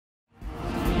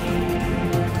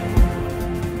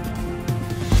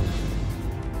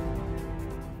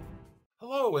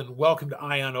Hello and welcome to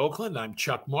Eye on Oakland. I'm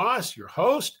Chuck Moss, your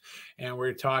host, and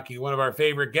we're talking to one of our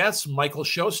favorite guests, Michael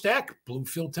Schostak,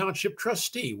 Bloomfield Township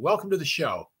trustee. Welcome to the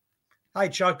show. Hi,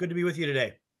 Chuck. Good to be with you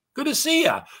today. Good to see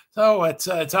you. So it's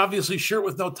obviously shirt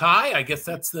with no tie. I guess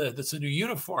that's a new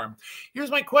uniform.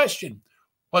 Here's my question: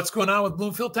 what's going on with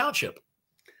Bloomfield Township?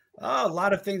 A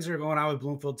lot of things are going on with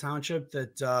Bloomfield Township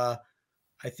that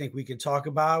I think we can talk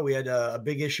about. We had a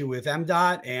big issue with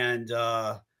MDOT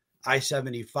and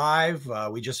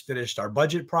I-75. We just finished our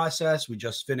budget process. We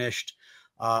just finished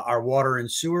our water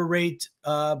and sewer rate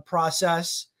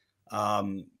process.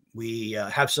 We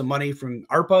have some money from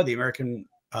ARPA, the American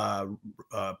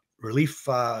Relief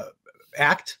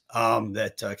Act,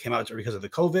 that came out because of the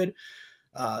COVID.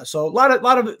 So a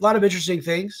lot of interesting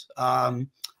things,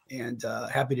 and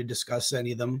happy to discuss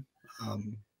any of them.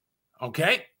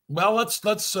 Okay, well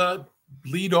let's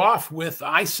lead off with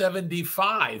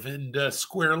I-75 and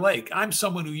Square Lake. I'm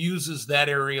someone who uses that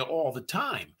area all the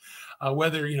time.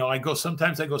 Whether,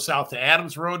 sometimes I go south to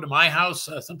Adams Road to my house.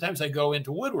 Sometimes I go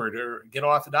into Woodward or get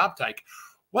off at Opdyke.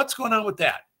 What's going on with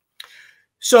that?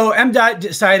 So MDOT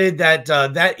decided that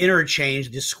that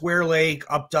interchange, the Square Lake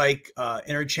Updike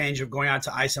interchange of going out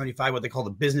to I-75, what they call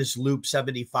the Business Loop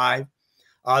 75,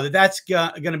 that's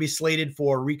going to be slated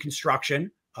for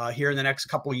reconstruction here in the next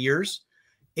couple of years.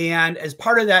 And as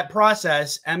part of that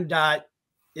process, MDOT,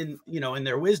 in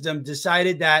their wisdom,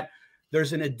 decided that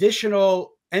there's an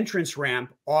additional entrance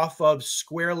ramp off of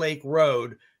Square Lake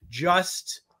Road,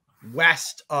 just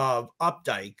west of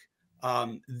Updike,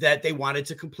 that they wanted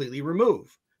to completely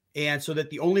remove. And so that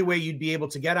the only way you'd be able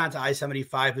to get onto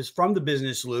I-75 is from the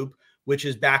business loop, which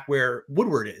is back where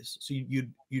Woodward is. So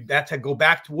you'd have to go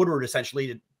back to Woodward essentially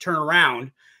to turn around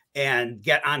and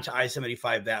get onto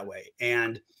I-75 that way.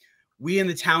 And we in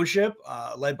the township,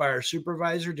 led by our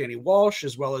supervisor, Danny Walsh,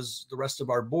 as well as the rest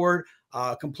of our board,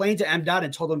 complained to MDOT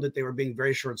and told them that they were being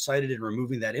very short-sighted in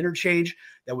removing that interchange.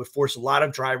 That would force a lot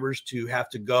of drivers to have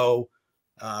to go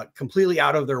completely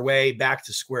out of their way back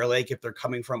to Square Lake if they're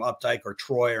coming from Updike or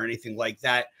Troy or anything like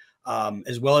that,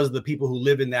 as well as the people who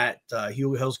live in that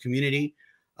Hugh Hills community.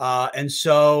 And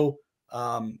so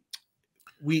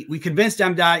we convinced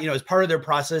MDOT, as part of their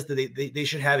process, that they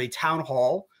should have a town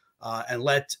hall and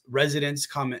let residents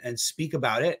come and speak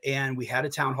about it. And we had a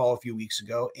town hall a few weeks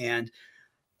ago, and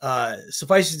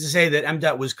suffice it to say that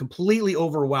MDOT was completely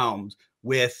overwhelmed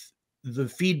with the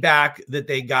feedback that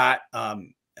they got,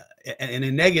 in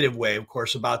a negative way, of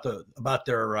course, about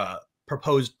their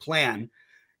proposed plan.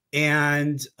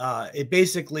 And it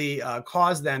basically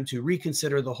caused them to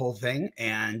reconsider the whole thing.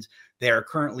 And they are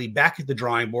currently back at the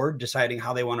drawing board, deciding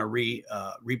how they want to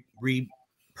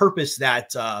repurpose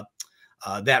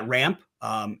that ramp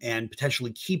and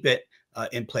potentially keep it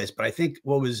in place. But I think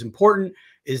what was important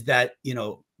is that,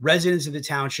 residents of the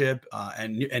township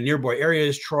and nearby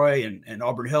areas, Troy and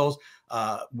Auburn Hills,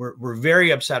 were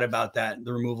very upset about that,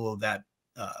 the removal of that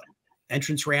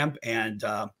entrance ramp. And,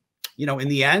 in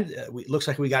the end, it looks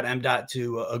like we got MDOT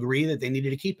to agree that they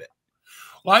needed to keep it.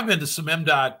 Well, I've been to some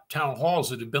MDOT town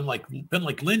halls that have been like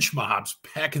lynch mobs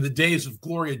back in the days of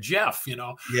Gloria Jeff,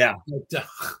 Yeah. But,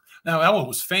 now that one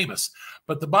was famous,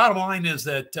 but the bottom line is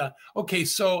that, okay,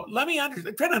 so let me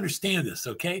try to understand this.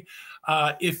 Okay.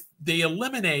 If they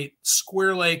eliminate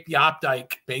Square Lake, the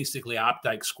Opdyke, basically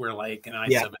Opdyke, Square Lake, and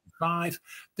I-75,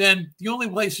 then the only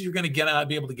places you're going to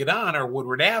be able to get on are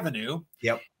Woodward Avenue,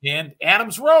 yep, and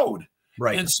Adams Road.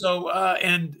 Right. And so,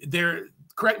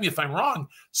 correct me if I'm wrong,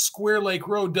 Square Lake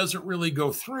Road doesn't really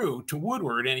go through to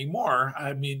Woodward anymore.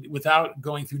 I mean, without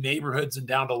going through neighborhoods and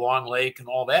down to Long Lake and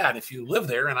all that, if you live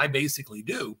there, and I basically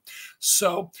do.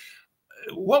 So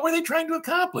what were they trying to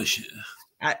accomplish?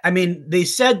 I mean, they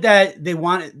said that they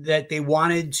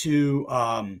wanted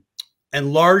to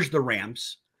enlarge the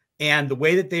ramps, and the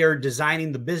way that they are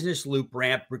designing the business loop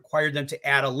ramp required them to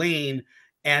add a lane,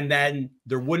 and then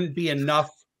there wouldn't be enough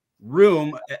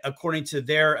room, according to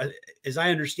their, as I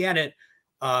understand it,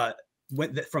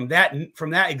 from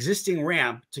that existing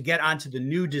ramp to get onto the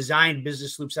new designed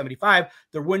business loop 75,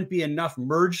 there wouldn't be enough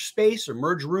merge space or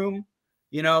merge room,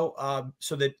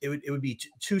 so that it would be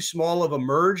too small of a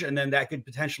merge, and then that could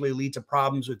potentially lead to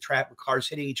problems with traffic, cars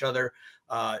hitting each other,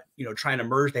 trying to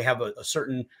merge. They have a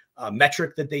certain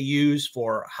metric that they use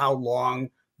for how long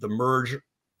the merge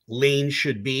lane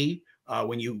should be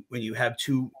when you have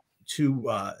two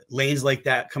lanes like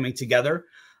that coming together.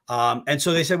 And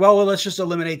so they said, well, let's just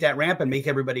eliminate that ramp and make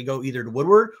everybody go either to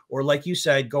Woodward or, like you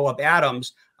said, go up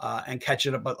Adams and catch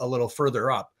it up a little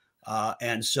further up.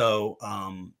 And so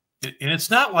And it's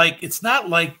not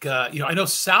like I know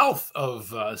south of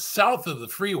the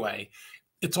freeway,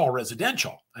 it's all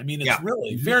residential. I mean, it's Yeah.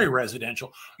 really very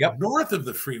residential. Yep. North of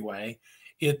the freeway,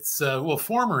 it's well,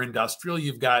 former industrial.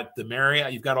 You've got the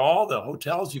Marriott, you've got all the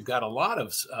hotels, you've got a lot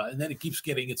of, and then it keeps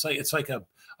getting. It's like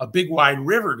a big wide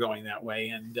river going that way.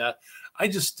 And I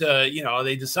just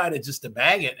they decided just to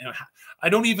bag it. And I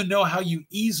don't even know how you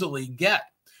easily get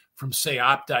from, say,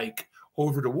 Opdyke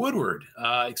over to Woodward,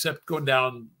 except going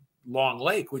down Long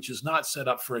Lake, which is not set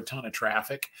up for a ton of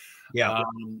traffic. Yeah.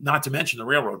 Not to mention the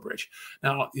railroad bridge.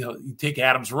 Now, you take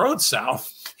Adams Road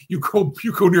south, you go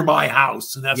near my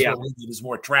house, and that's what we need is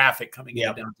more traffic coming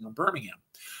into downtown Birmingham.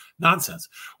 Nonsense.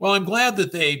 Well, I'm glad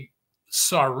that they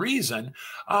saw reason.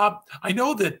 I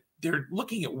know that they're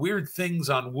looking at weird things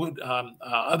on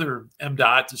other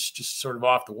MDOT. It's just sort of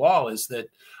off the wall. Is that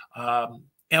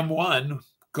M1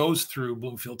 goes through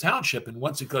Bloomfield Township, and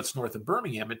once it gets north of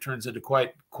Birmingham, it turns into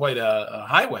quite a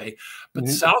highway. But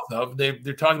south of,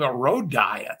 they're talking about road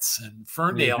diets and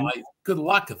Ferndale. Good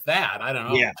luck with that. I don't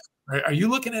know. Yeah. Are you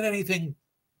looking at anything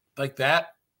like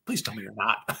that? Please tell me you're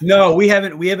not. No, we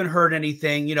haven't heard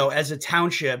anything. As a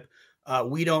township,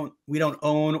 we don't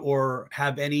own or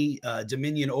have any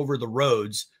dominion over the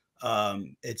roads.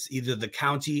 It's either the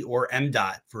county or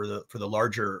MDOT for the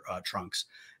larger trunks.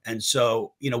 And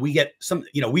so, we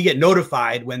get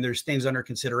notified when there's things under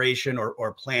consideration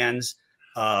or plans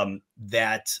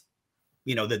that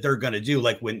they're going to do,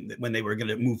 like when they were going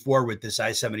to move forward with this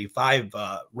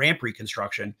I-75 ramp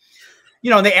reconstruction.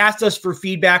 And they asked us for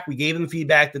feedback. We gave them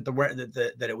feedback that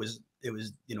that it was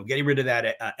getting rid of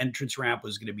that entrance ramp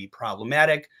was going to be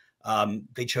problematic.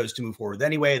 They chose to move forward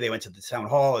anyway. They went to the town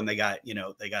hall and they got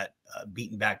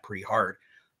beaten back pretty hard.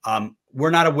 We're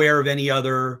not aware of any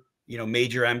other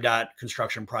major MDOT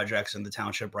construction projects in the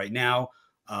township right now.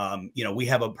 We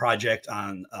have a project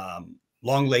on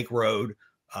Long Lake Road,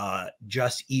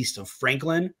 just east of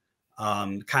Franklin,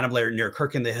 kind of near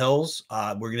Kirk in the Hills.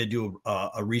 We're going to do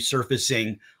a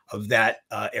resurfacing of that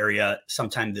area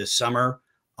sometime this summer.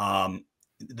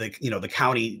 The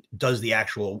county does the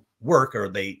actual work, or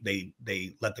they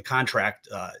let the contract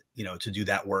to do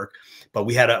that work. But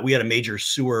we had a major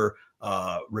sewer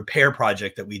repair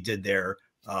project that we did there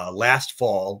last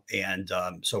fall, and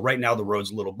so right now the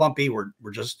road's a little bumpy. We're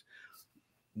just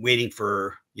waiting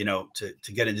for to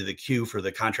get into the queue for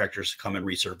the contractors to come and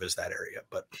resurface that area.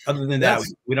 But other than that,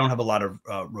 we don't have a lot of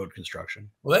road construction.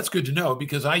 Well, that's good to know,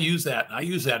 because I use that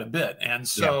a bit, and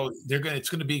so it's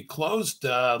going to be closed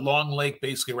Long Lake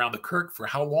basically around the Kirk for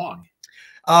how long?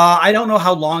 I don't know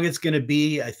how long it's going to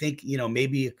be. I think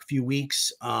maybe a few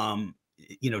weeks.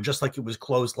 Just like it was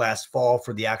closed last fall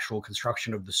for the actual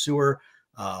construction of the sewer.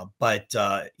 But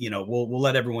we'll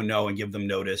let everyone know and give them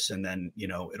notice, and then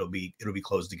it'll be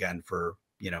closed again for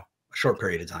a short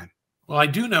period of time. Well, I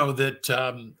do know that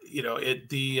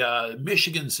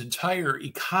Michigan's entire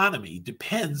economy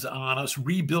depends on us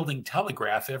rebuilding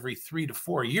telegraph every 3 to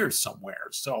 4 years somewhere.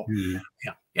 So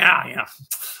yeah,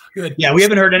 good. Yeah, we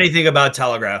haven't heard anything about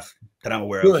telegraph that I'm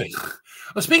aware of.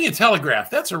 Well, speaking of telegraph,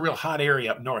 that's a real hot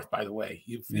area up north, by the way.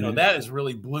 That is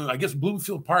really I guess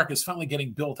Bloomfield Park is finally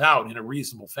getting built out in a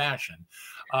reasonable fashion.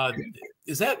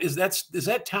 Is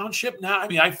that township now? I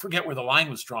mean, I forget where the line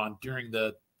was drawn during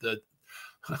the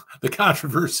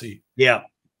controversy. Yeah.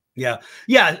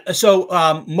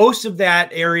 So most of that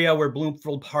area where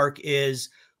Bloomfield Park is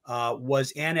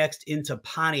was annexed into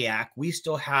Pontiac. We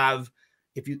still have,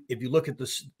 if you look at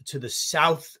to the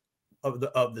south of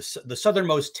the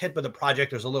southernmost tip of the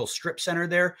project, there's a little strip center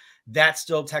there. That's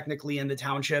still technically in the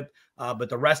township, but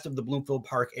the rest of the Bloomfield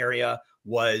Park area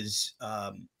was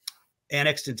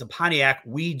annexed into Pontiac.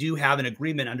 We do have an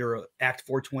agreement under Act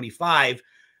 425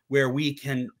 where we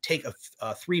can take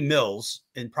 3 mills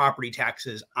in property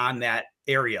taxes on that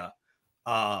area,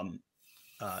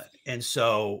 and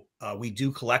so we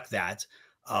do collect that.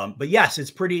 But yes, it's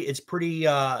pretty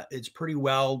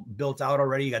well built out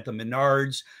already. You got the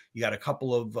Menards, you got a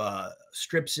couple of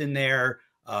strips in there.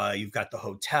 You've got the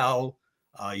hotel,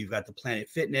 you've got the Planet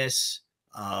Fitness,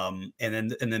 and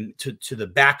then to the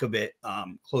back of it,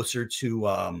 closer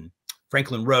to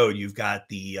Franklin Road, you've got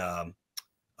the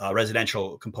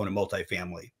residential component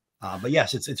multifamily. But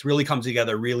yes, it's really come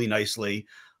together really nicely.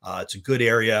 It's a good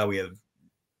area. We have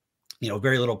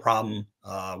very little problem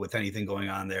with anything going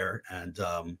on there, and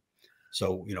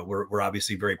so we're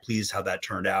obviously very pleased how that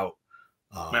turned out.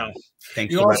 Well,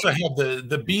 you also have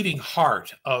the beating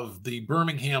heart of the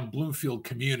Birmingham Bloomfield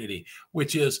community,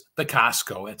 which is the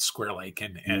Costco at Square Lake,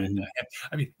 and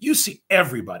I mean, you see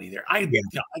everybody there.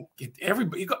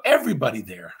 Everybody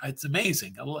there. It's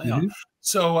amazing.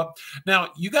 So now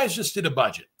you guys just did a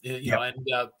budget, and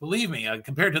believe me,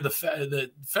 compared to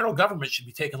the federal government should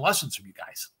be taking lessons from you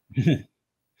guys.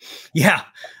 Yeah.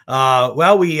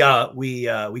 Well, we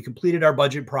completed our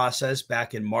budget process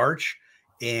back in March,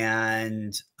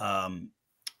 and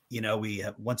we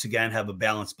once again have a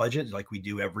balanced budget like we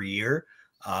do every year,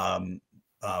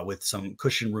 with some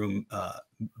cushion room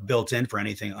built in for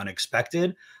anything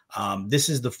unexpected. This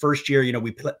is the first year,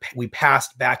 we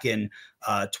passed back in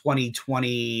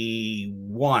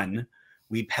 2021.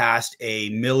 We passed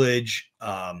a millage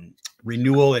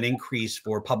renewal and increase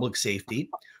for public safety.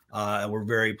 And we're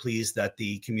very pleased that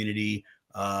the community,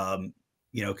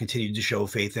 continued to show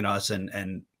faith in us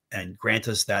and grant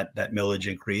us that millage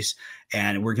increase.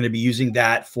 And we're going to be using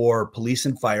that for police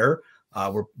and fire.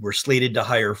 We're slated to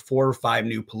hire 4 or 5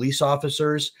 new police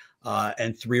officers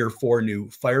and 3 or 4 new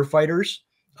firefighters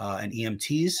and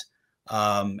EMTs.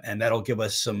 And that'll give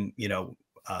us some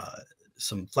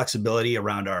flexibility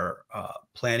around our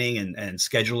planning and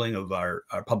scheduling of our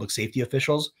public safety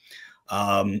officials.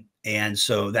 And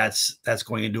so that's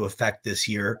going into effect this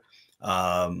year.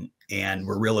 And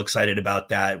we're real excited about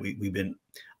that. We've been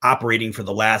operating for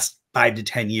the last 5 to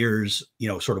 10 years,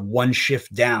 sort of one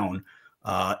shift down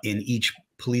in each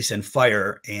police and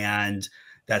fire. And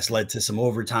that's led to some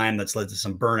overtime. That's led to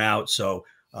some burnout. So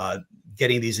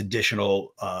getting these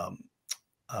additional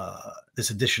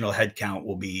headcount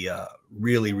will be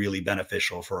really, really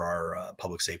beneficial for our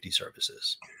public safety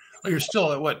services. Oh, you're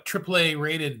still at what, AAA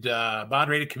rated, bond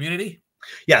rated community?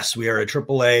 Yes, we are a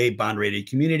AAA bond rated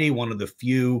community, one of the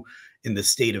few in the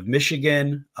state of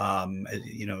Michigan.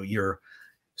 Your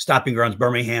stopping grounds,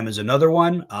 Birmingham, is another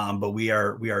one, but we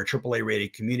are a AAA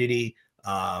rated community,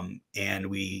 and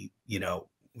we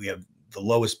have the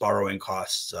lowest borrowing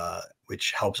costs,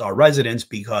 which helps our residents,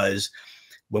 because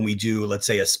when we do, let's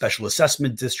say, a special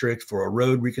assessment district for a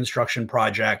road reconstruction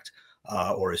project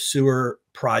or a sewer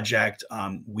project,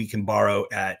 we can borrow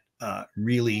at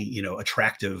really,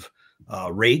 attractive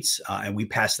rates, and we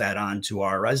pass that on to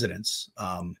our residents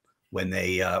when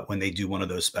they do one of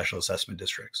those special assessment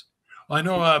districts. Well, I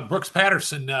know Brooks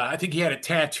Patterson. I think he had it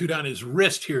tattooed on his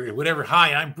wrist here. Whatever.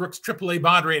 Hi, I'm Brooks, AAA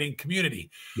bond rating community.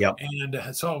 Yep. And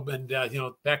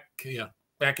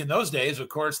back in those days, of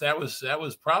course, that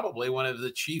was probably one of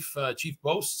the chief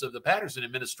boasts of the Patterson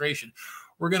administration.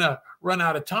 We're going to run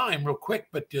out of time real quick,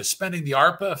 but spending the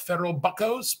ARPA federal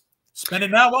buckos, spend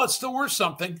it now while it's still worth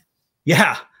something.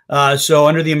 Yeah. So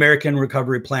under the American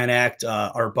Recovery Plan Act,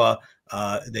 ARPA,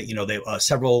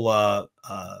 several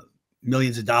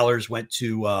millions of dollars went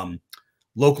to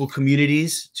local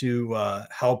communities to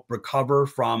help recover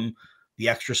from the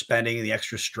extra spending and the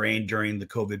extra strain during the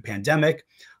COVID pandemic.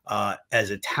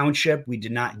 As a township, we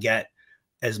did not get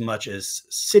as much as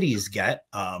cities get,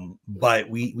 but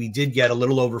we did get a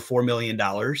little over $4 million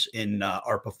in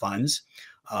ARPA funds.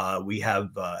 We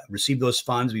have received those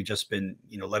funds. We've just been,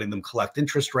 letting them collect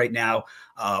interest right now.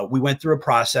 We went through a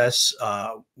process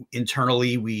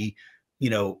internally. We,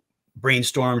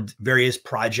 brainstormed various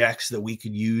projects that we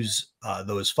could use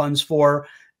those funds for,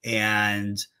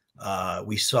 and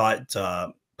we sought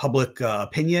public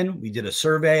opinion. We did a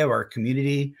survey of our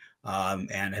community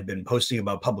and have been posting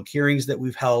about public hearings that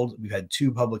we've held. We've had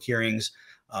 2 public hearings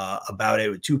about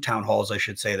it, 2 town halls, I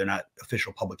should say. They're not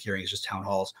official public hearings, just town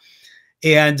halls.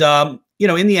 And,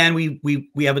 in the end,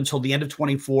 we have until the end of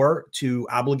 24 to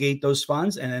obligate those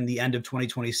funds, and then the end of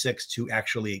 2026 to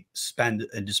actually spend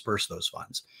and disperse those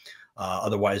funds.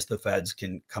 Otherwise, the feds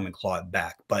can come and claw it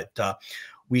back. But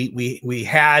we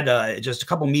had just a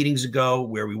couple meetings ago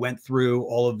where we went through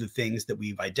all of the things that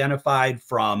we've identified,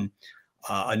 from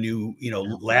a new,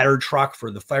 ladder truck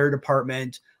for the fire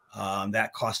department.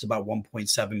 That cost about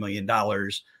 $1.7 million.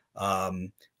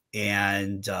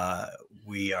 And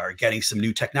we are getting some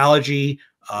new technology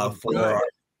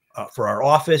for our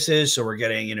offices. So we're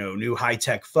getting, new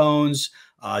high-tech phones,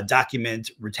 document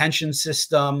retention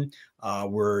system.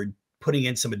 We're putting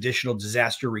in some additional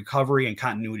disaster recovery and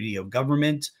continuity of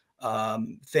government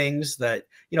things that,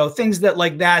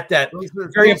 like that those are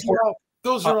very important.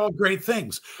 Those are all great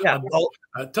things. Yeah.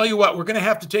 I'll tell you what, we're going to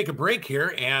have to take a break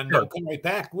here and come right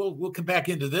back. We'll come back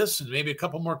into this and maybe a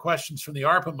couple more questions from the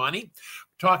ARPA money.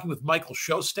 We're talking with Michael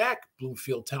Schostak,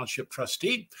 Bloomfield Township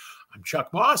trustee. I'm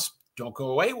Chuck Moss. Don't go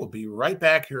away. We'll be right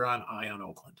back here on Eye on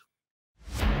Oakland.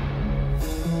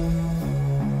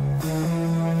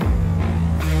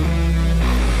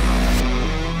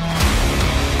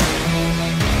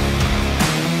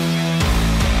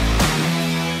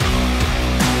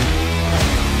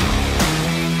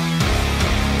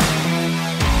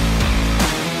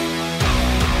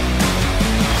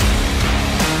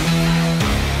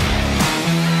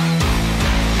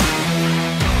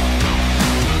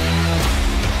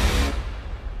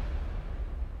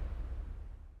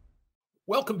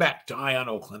 Welcome back to Eye on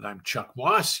Oakland. I'm Chuck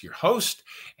Moss, your host,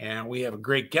 and we have a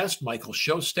great guest, Michael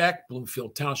Schostak,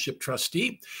 Bloomfield Township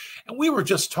trustee. And we were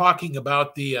just talking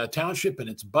about the township and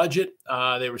its budget.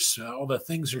 There was all the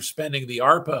things they're spending the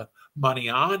ARPA money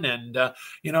on, and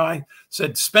I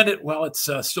said spend it while it's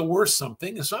still worth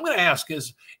something. So I'm going to ask: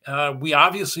 we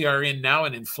obviously are in now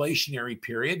an inflationary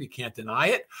period. You can't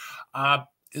deny it.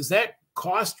 Is that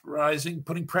cost rising,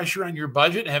 putting pressure on your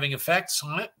budget, having effects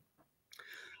on it?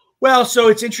 Well, so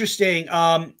it's interesting.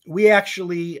 We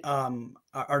actually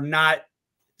are not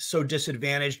so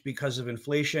disadvantaged because of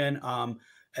inflation.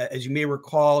 As you may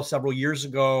recall, several years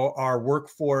ago, our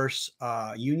workforce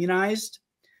unionized.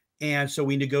 And so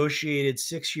we negotiated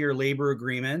 6-year labor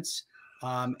agreements.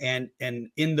 And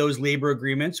in those labor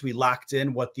agreements, we locked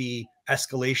in what the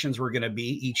escalations were going to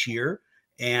be each year.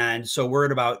 And so we're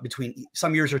at about between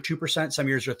some years are 2%, some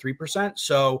years are 3%.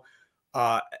 So,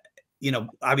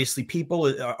 obviously people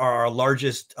are our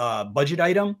largest budget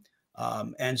item.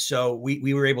 And so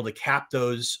we were able to cap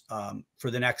those for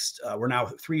the next, we're now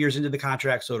 3 years into the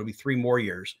contract. So it'll be 3 more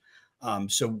years.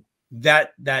 So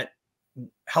that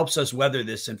helps us weather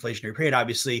this inflationary period.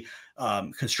 Obviously,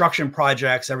 construction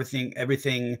projects,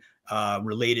 everything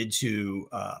related to,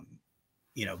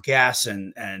 gas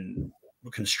and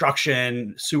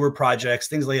construction, sewer projects,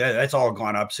 things like that, that's all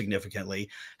gone up significantly.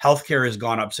 Healthcare has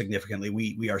gone up significantly.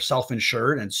 We are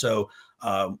self-insured. And so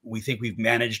we think we've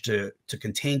managed to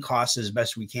contain costs as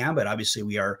best we can, but obviously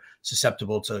we are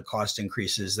susceptible to cost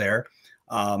increases there.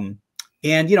 And,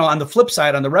 on the flip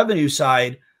side, on the revenue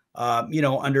side,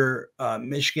 under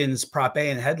Michigan's Prop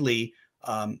A and Headley,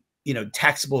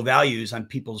 taxable values on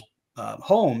people's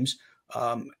homes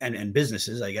and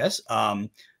businesses, I guess,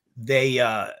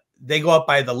 they go up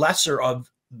by the lesser of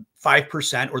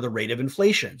 5% or the rate of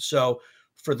inflation. So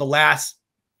for the last,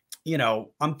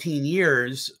 umpteen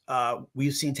years,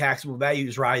 we've seen taxable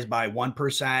values rise by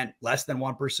 1%, less than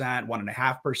 1%,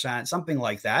 1.5%, something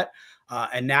like that.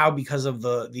 And now because of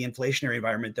the inflationary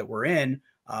environment that we're in,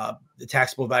 the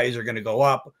taxable values are going to go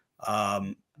up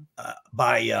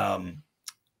by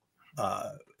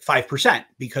 5%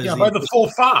 because by the full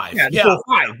 5. Yeah, the full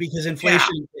 5 because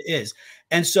inflation is.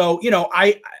 And so,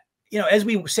 as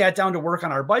we sat down to work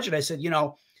on our budget, I said,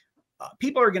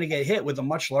 people are going to get hit with a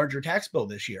much larger tax bill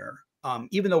this year,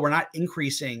 even though we're not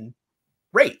increasing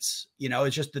rates.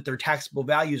 It's just that their taxable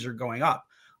values are going up.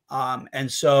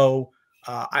 And so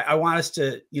I want us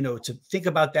to think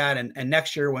about that. And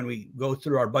next year, when we go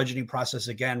through our budgeting process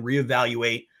again,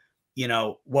 reevaluate,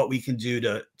 what we can do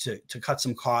to cut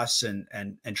some costs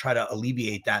and try to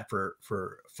alleviate that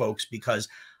for folks, because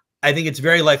I think it's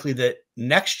very likely that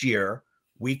next year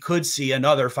we could see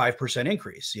another 5%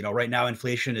 increase. Right now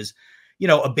inflation is,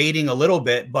 abating a little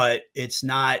bit, but it's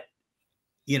not,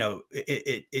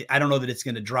 I don't know that it's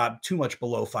going to drop too much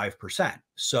below 5%.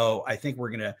 So I think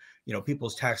we're going to,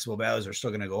 people's taxable values are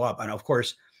still going to go up. And of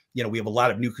course, we have a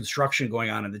lot of new construction going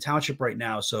on in the township right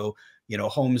now. So,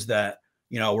 homes that,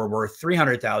 were worth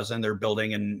 300,000, they're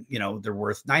building and, they're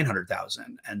worth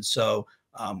 900,000. And so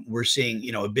we're seeing,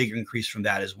 a big increase from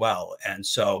that as well. And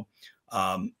so,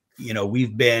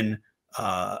 we've been,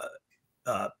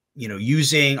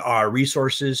 using our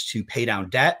resources to pay down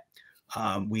debt.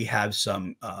 We have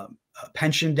some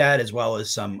pension debt as well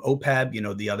as some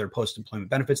OPEB, the other post-employment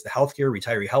benefits, the healthcare,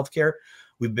 retiree healthcare.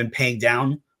 We've been paying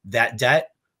down that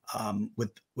debt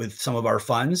with some of our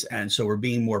funds. And so we're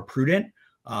being more prudent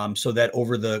so that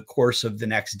over the course of the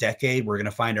next decade, we're going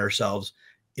to find ourselves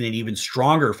in an even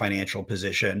stronger financial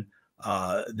position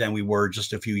than we were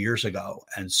just a few years ago.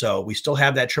 And so we still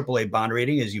have that AAA bond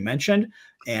rating, as you mentioned.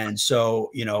 And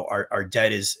so, our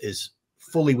debt is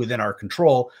fully within our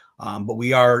control, but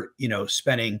we are,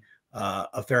 spending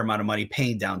a fair amount of money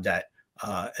paying down debt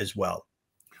as well.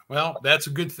 Well, that's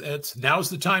now's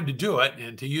the time to do it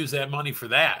and to use that money for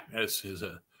that. This is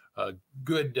a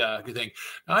good thing.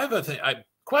 Now, I have a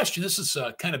question. This has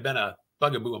kind of been a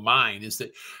bugaboo of mine, is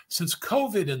that since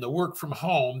COVID and the work from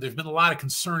home, there's been a lot of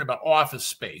concern about office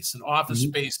space and office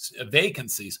space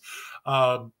vacancies.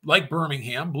 Like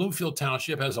Birmingham, Bloomfield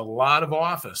Township has a lot of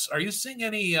office. Are you seeing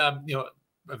any,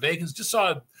 vacancies? Just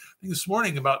saw a thing this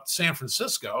morning about San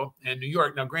Francisco and New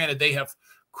York. Now, granted, they have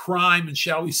crime and,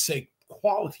 shall we say,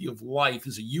 quality of life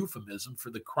is a euphemism for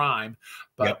the crime,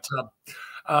 but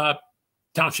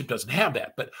Township doesn't have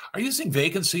that. But are you seeing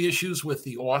vacancy issues with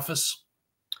the office?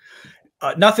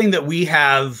 Nothing that we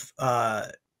have,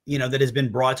 that has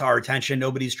been brought to our attention.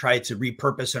 Nobody's tried to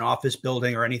repurpose an office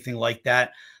building or anything like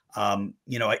that.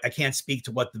 I can't speak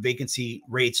to what the vacancy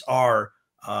rates are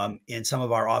in some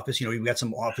of our office. We've got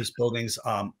some office buildings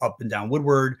up and down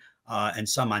Woodward and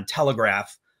some on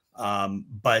Telegraph.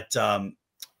 But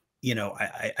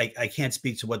I can't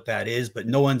speak to what that is, but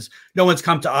no one's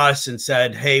come to us and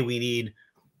said, hey, we need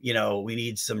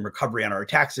some recovery on our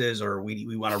taxes, or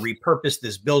we want to repurpose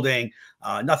this building.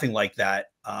 Nothing like that.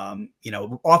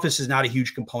 Office is not a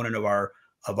huge component of our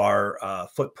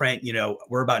footprint.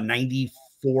 We're about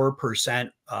 94%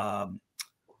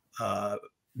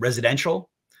 residential.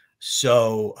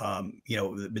 So,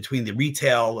 between the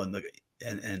retail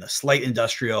and a slight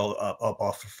industrial up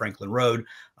off of Franklin Road,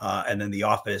 and then the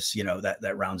office,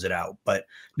 that rounds it out. But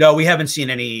no, we haven't seen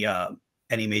any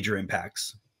major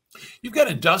impacts. You've got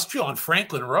industrial on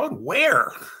Franklin Road.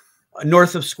 Where?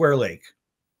 North of Square Lake.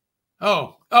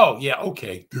 Oh, yeah.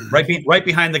 Okay. Right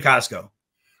behind the Costco.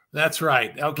 That's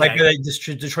right. Okay. Like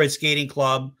the Detroit Skating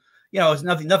Club. It's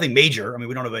nothing major. I mean,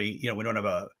 we don't have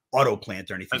a auto plant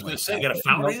or anything. I was going to say, got a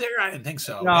foundry there? I didn't think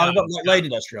so. No, yeah. Light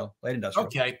industrial.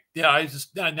 Okay. Yeah,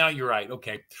 now you're right.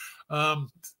 Okay.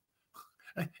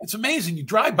 It's amazing. You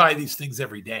drive by these things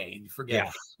every day and you forget.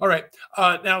 Yeah. All right.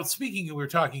 Now, speaking, we were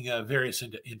talking various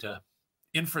into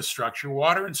infrastructure,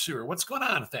 water and sewer. What's going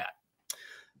on with that?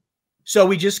 So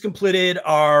we just completed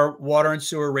our water and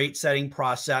sewer rate setting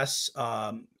process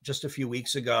just a few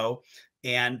weeks ago.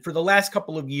 And for the last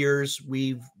couple of years,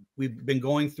 we've been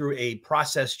going through a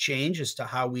process change as to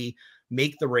how we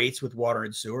make the rates with water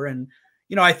and sewer. And,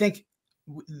 I think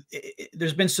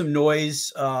there's been some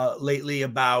noise lately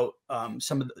about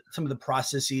some of the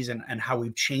processes and how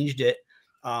we've changed it.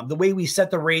 The way we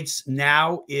set the rates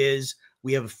now is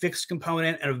we have a fixed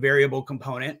component and a variable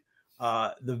component.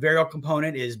 The variable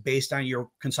component is based on your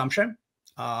consumption,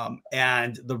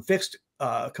 and the fixed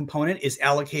component is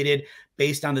allocated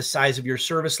based on the size of your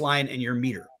service line and your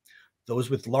meter.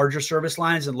 Those with larger service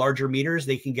lines and larger meters,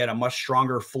 they can get a much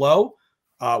stronger flow.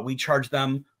 We charge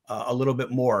them a little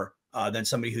bit more than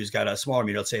somebody who's got a smaller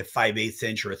meter, let's say a 5/8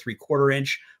 inch or a 3/4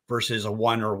 inch versus a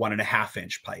 1 or 1.5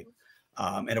 inch pipe.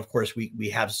 And of course, we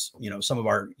have some of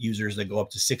our users that go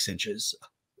up to 6 inches.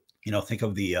 Think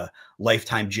of the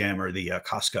Lifetime Gym or the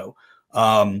Costco.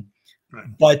 Right.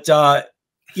 But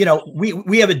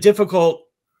we have a difficult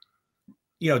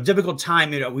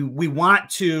time. We want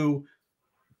to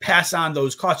pass on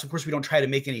those costs. Of course, we don't try to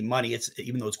make any money.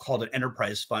 Even though it's called an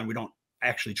enterprise fund, we don't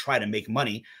actually try to make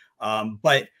money.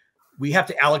 But we have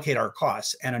to allocate our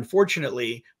costs. And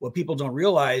unfortunately, what people don't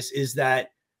realize is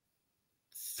that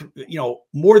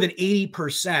more than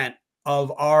 80%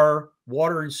 of our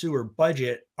water and sewer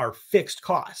budget are fixed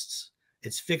costs.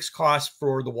 It's fixed costs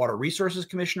for the Water Resources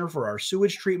Commissioner for our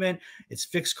sewage treatment. It's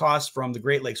fixed costs from the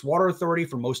Great Lakes Water Authority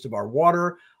for most of our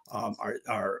water,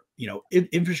 our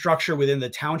infrastructure within the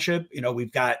township.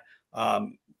 We've got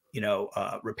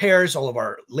repairs, all of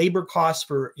our labor costs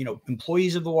for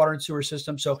employees of the water and sewer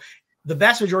system. So the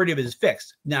vast majority of it is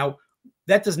fixed. Now,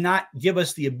 that does not give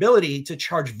us the ability to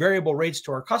charge variable rates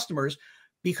to our customers,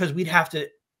 because we'd have to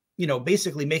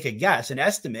basically make a guess, an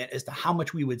estimate as to how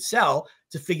much we would sell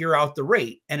to figure out the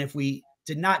rate. And if we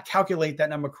did not calculate that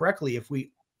number correctly, if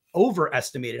we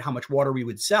overestimated how much water we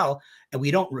would sell and we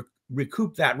don't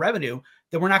recoup that revenue,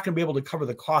 then we're not going to be able to cover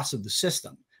the costs of the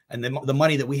system and the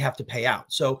money that we have to pay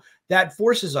out. So that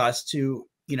forces us to,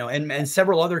 and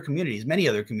several other communities, many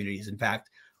other communities, in fact,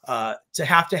 to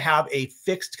have a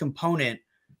fixed component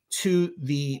to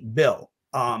the bill.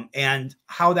 And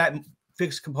how that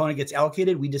fixed component gets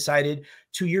allocated, we decided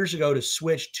 2 years ago to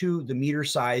switch to the meter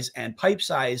size and pipe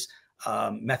size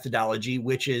methodology,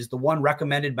 which is the one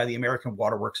recommended by the American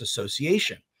Water Works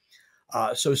Association.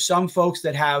 So some folks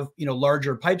that have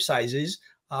larger pipe sizes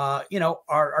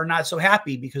are not so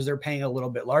happy because they're paying a little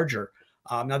bit larger.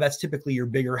 Now that's typically your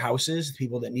bigger houses,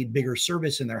 people that need bigger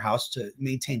service in their house to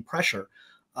maintain pressure.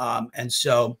 And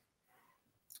so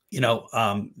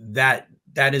that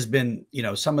has been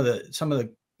some of the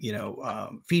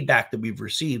feedback that we've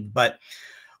received, but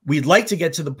we'd like to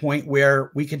get to the point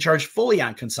where we can charge fully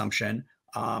on consumption.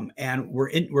 And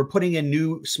we're putting in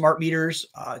new smart meters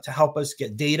to help us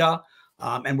get data.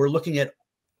 And we're looking at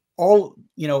all,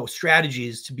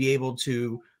 strategies to be able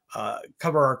to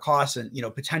cover our costs and,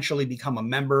 potentially become a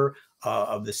member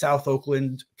of the South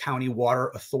Oakland County Water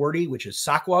Authority, which is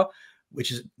SACWA,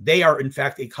 they are in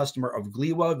fact a customer of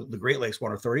GLEWA, the Great Lakes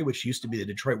Water Authority, which used to be the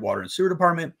Detroit Water and Sewer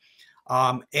Department.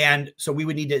 And so we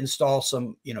would need to install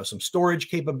some storage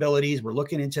capabilities. We're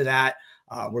looking into that.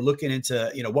 We're looking into,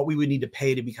 what we would need to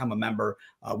pay to become a member,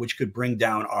 which could bring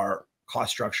down our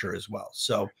cost structure as well.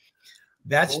 So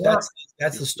that's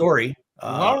the story.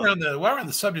 While we're on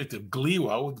the subject of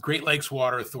GLEWA, Great Lakes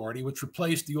Water Authority, which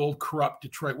replaced the old corrupt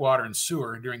Detroit Water and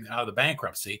Sewer during the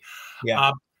bankruptcy.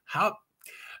 Yeah.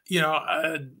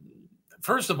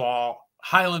 First of all,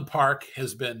 Highland Park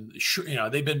has been,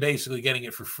 they've been basically getting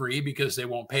it for free because they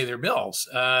won't pay their bills.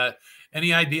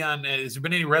 Any idea on, has there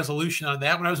been any resolution on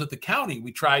that? When I was at the county,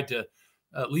 we tried to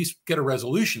at least get a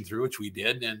resolution through, which we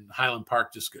did. And Highland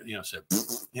Park just, said,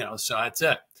 so that's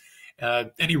it.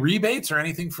 Any rebates or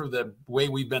anything for the way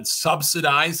we've been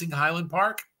subsidizing Highland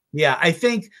Park? Yeah, I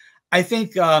think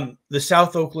the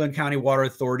South Oakland County Water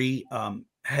Authority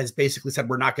has basically said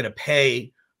we're not going to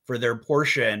pay for their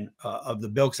portion of the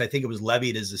bill, because I think it was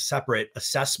levied as a separate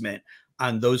assessment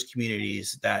on those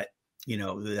communities that,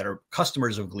 that are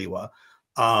customers of GLEWA.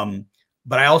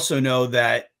 But I also know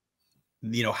that,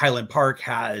 Highland Park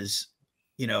has,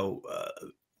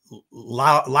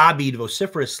 lobbied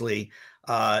vociferously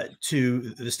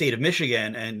to the state of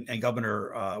Michigan and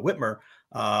Governor Whitmer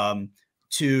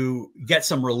to get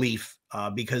some relief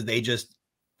because they just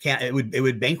can't. It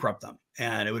would bankrupt them,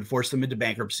 and it would force them into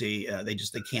bankruptcy. They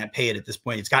can't pay it at this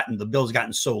point. The bill's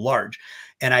gotten so large,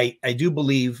 and I do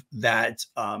believe that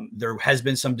there has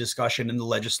been some discussion in the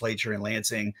legislature in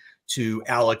Lansing to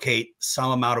allocate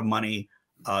some amount of money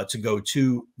to go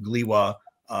to GLEWA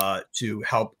to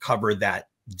help cover that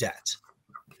debt.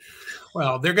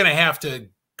 Well, they're going to have to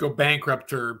go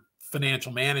bankrupt or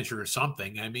financial manager or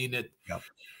something. I mean, Yep.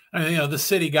 The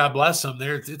city, God bless them.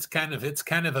 It's kind of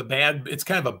a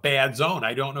bad zone.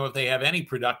 I don't know if they have any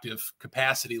productive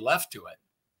capacity left to it.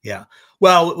 Yeah.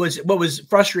 Well, what was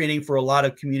frustrating for a lot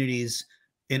of communities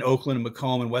in Oakland and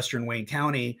Macomb and Western Wayne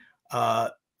County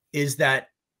is that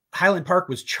Highland Park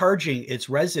was charging its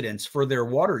residents for their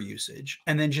water usage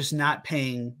and then just not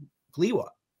paying GLEWA.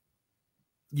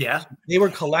 Yeah, they were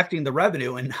collecting the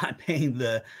revenue and not paying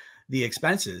the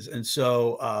expenses, and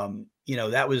so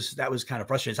that was kind of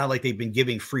frustrating. It's not like they've been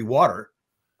giving free water.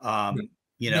 No,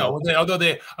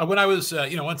 although when I was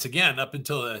once again up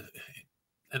until the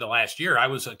end of last year, I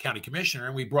was a county commissioner,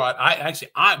 and we brought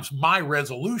it was my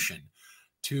resolution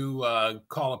to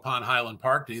call upon Highland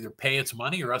Park to either pay its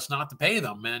money or us not to pay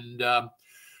them. And they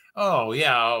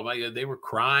were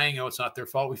crying. Oh, it's not their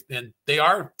fault. And they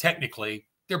are technically.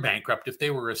 They're bankrupt. If they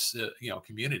were a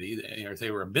community, or if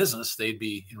they were a business, they'd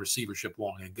be in receivership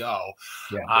long ago.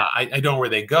 Yeah. I don't know where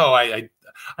they go. I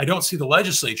don't see the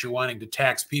legislature wanting to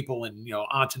tax people in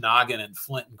Ontonagon and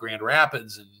Flint and Grand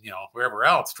Rapids and wherever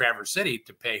else, Traverse City,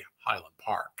 to pay Highland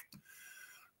Park.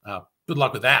 Good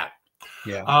luck with that.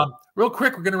 Yeah. Real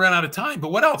quick, we're going to run out of time.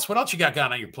 But what else? What else you got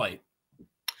on your plate?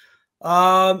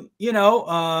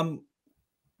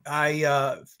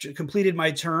 I completed my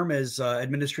term as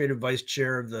administrative vice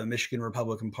chair of the Michigan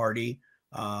Republican Party,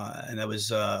 and that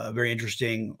was a very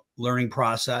interesting learning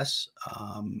process.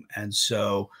 And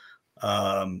so,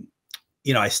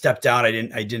 I stepped down.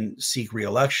 I didn't seek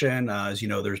reelection. As you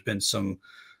know, there's been some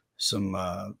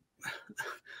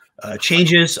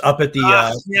changes up at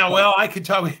the. Well, I could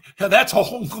tell you that's a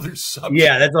whole other subject.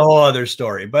 Yeah, that's a whole other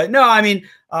story. But no, I mean,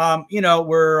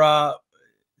 we're.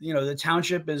 The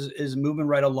township is moving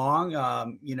right along.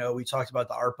 We talked about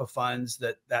the ARPA funds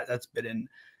that's been in,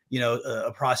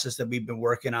 a process that we've been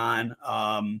working on.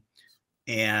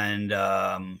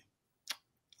 It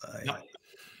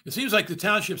seems like the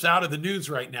township's out of the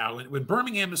news right now. When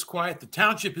Birmingham is quiet, the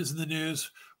township is in the news.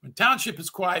 When township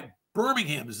is quiet,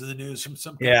 Birmingham is in the news from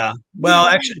some. Yeah. Well,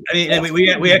 actually, I mean,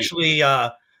 we actually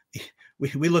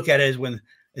we look at it as when.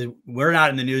 We're not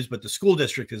in the news, but the school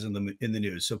district is in the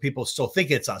news. So people still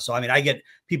think it's us. So, I mean, I get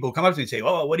people come up to me and say,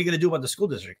 "Oh, what are you going to do about the school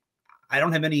district?" I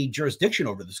don't have any jurisdiction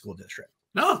over the school district.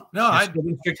 No. The school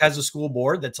district has a school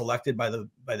board that's elected by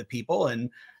the people, and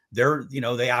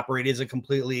they operate as a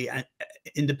completely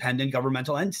independent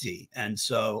governmental entity. And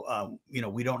so,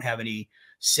 we don't have any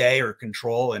say or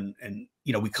control, and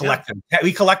we collect them.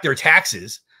 We collect their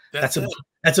taxes. That's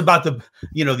about the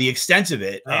the extent of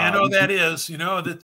it. I know that is that